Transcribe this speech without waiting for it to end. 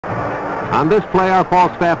On this play, our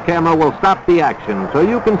Falstaff camera will stop the action so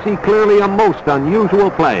you can see clearly a most unusual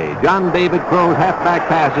play. John David Crow's halfback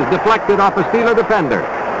pass is deflected off a Steeler defender.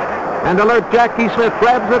 And alert Jackie Smith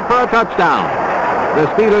grabs it for a touchdown. The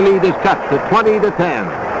Steeler lead is cut to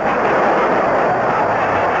 20-10.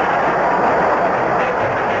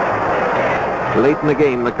 Late in the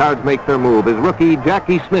game, the Cards make their move as rookie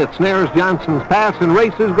Jackie Smith snares Johnson's pass and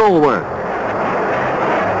races goalward.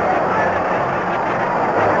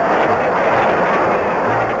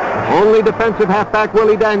 Only defensive halfback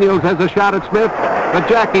Willie Daniels has a shot at Smith, but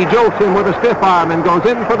Jackie jolts him with a stiff arm and goes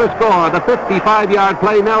in for the score. The 55-yard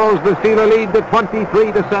play narrows the Steeler lead to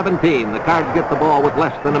 23-17. The Cards get the ball with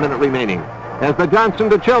less than a minute remaining as the Johnson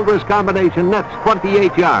to Childress combination nets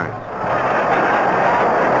 28 yards.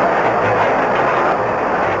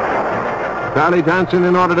 Charley Johnson,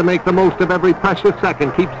 in order to make the most of every precious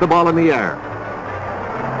second, keeps the ball in the air.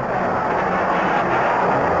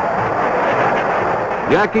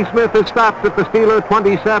 Jackie Smith is stopped at the Steeler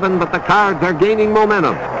 27, but the Cards are gaining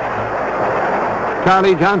momentum.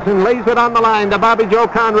 Charley Johnson lays it on the line to Bobby Joe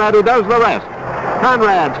Conrad, who does the rest.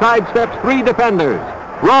 Conrad sidesteps 3 defenders,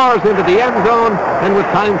 roars into the end zone, and with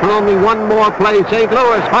time for only one more play, St.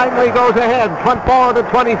 Louis finally goes ahead,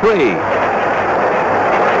 24-23.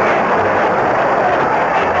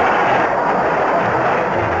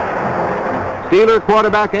 Steeler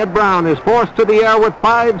quarterback Ed Brown is forced to the air with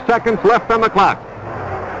 5 seconds left on the clock.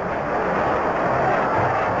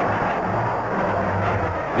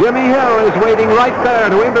 Jimmy Hill is waiting right there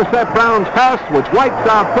to intercept Brown's pass, which wipes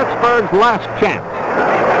out Pittsburgh's last chance.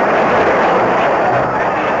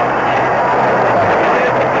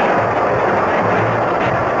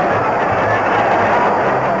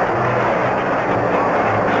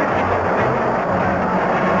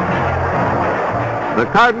 The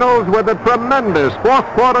Cardinals, with a tremendous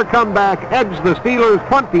fourth-quarter comeback, edge the Steelers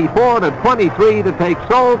 24-23 to take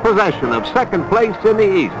sole possession of second place in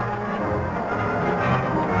the East.